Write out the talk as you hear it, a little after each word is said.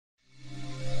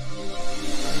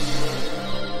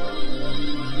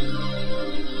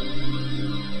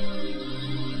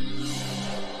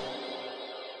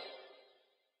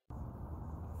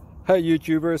Hey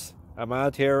YouTubers, I'm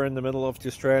out here in the middle of the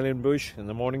Australian bush in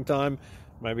the morning time.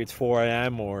 Maybe it's 4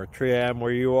 a.m. or 3 a.m.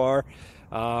 where you are.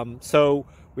 So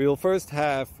we will first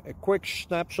have a quick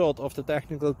snapshot of the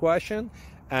technical question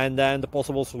and then the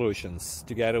possible solutions,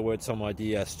 together with some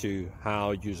ideas to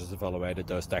how users evaluated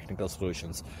those technical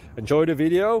solutions. Enjoy the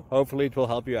video, hopefully it will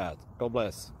help you out. God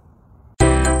bless.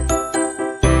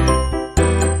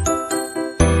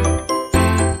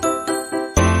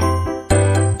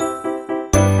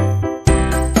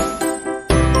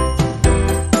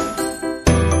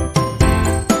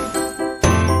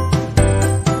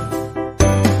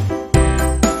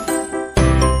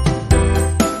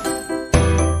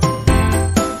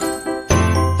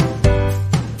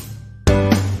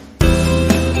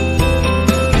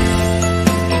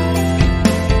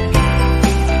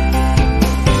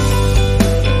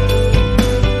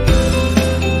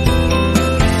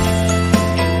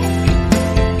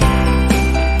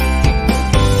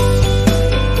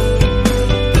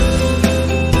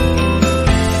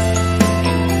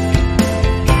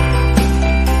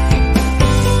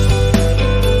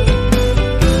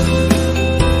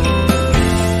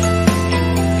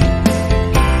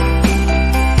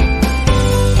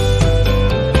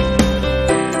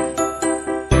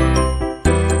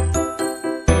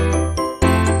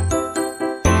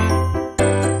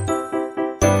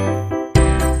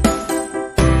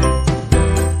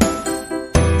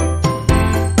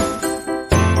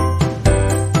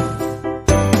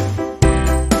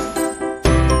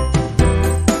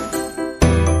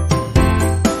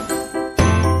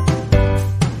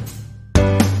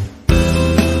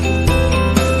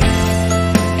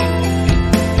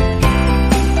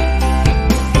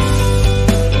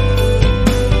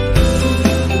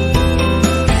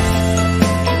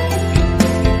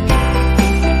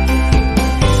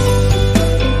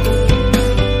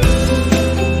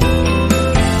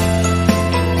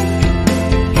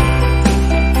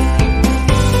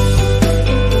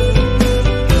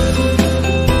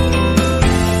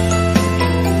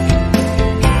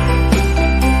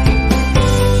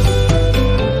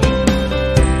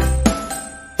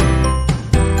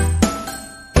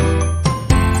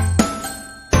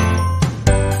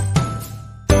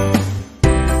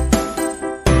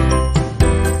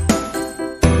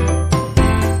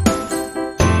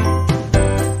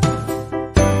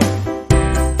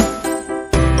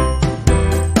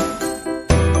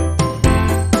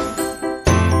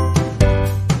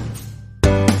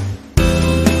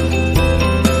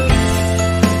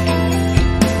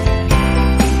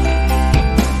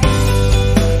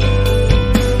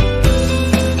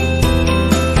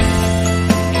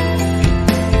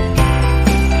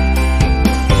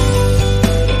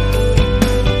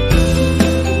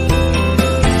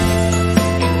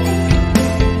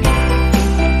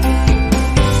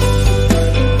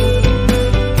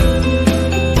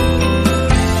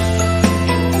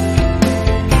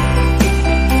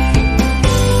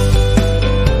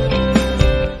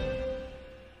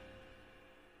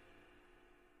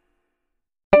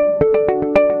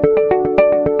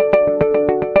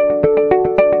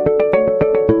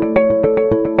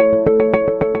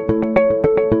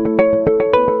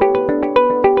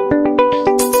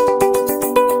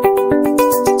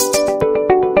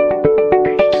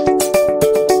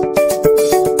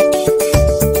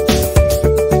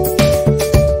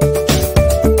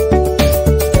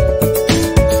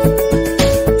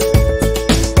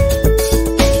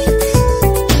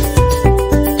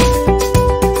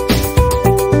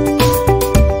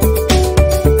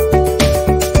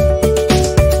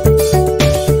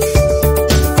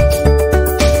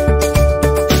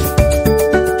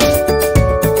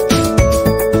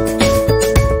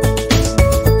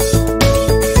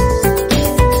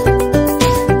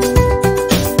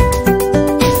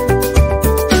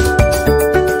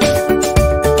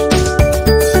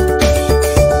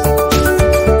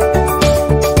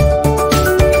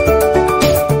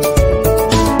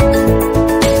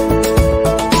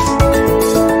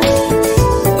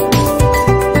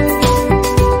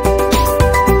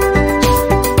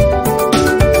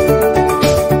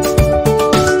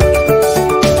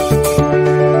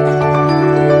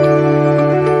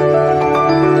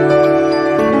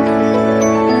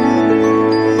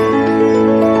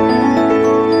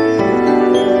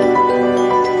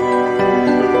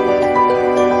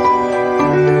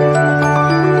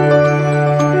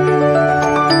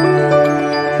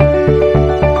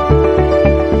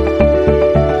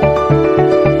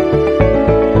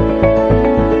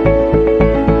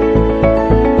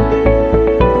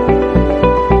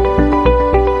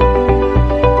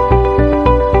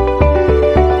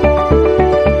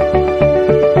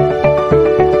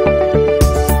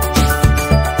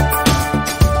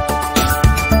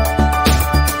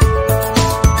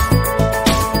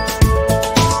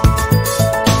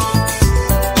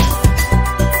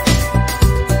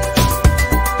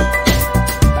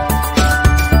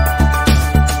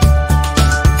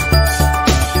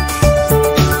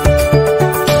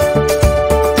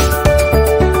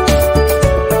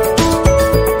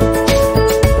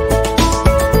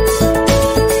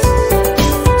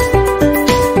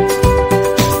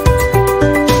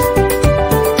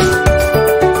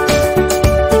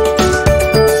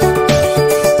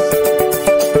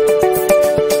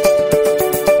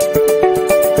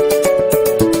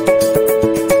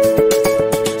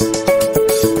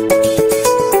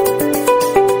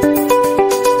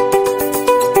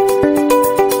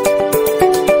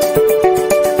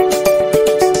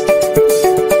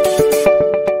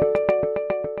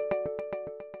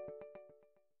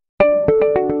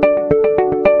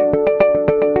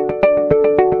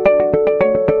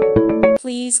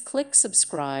 Please click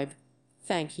subscribe.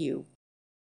 Thank you.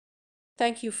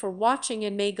 Thank you for watching,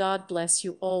 and may God bless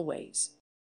you always.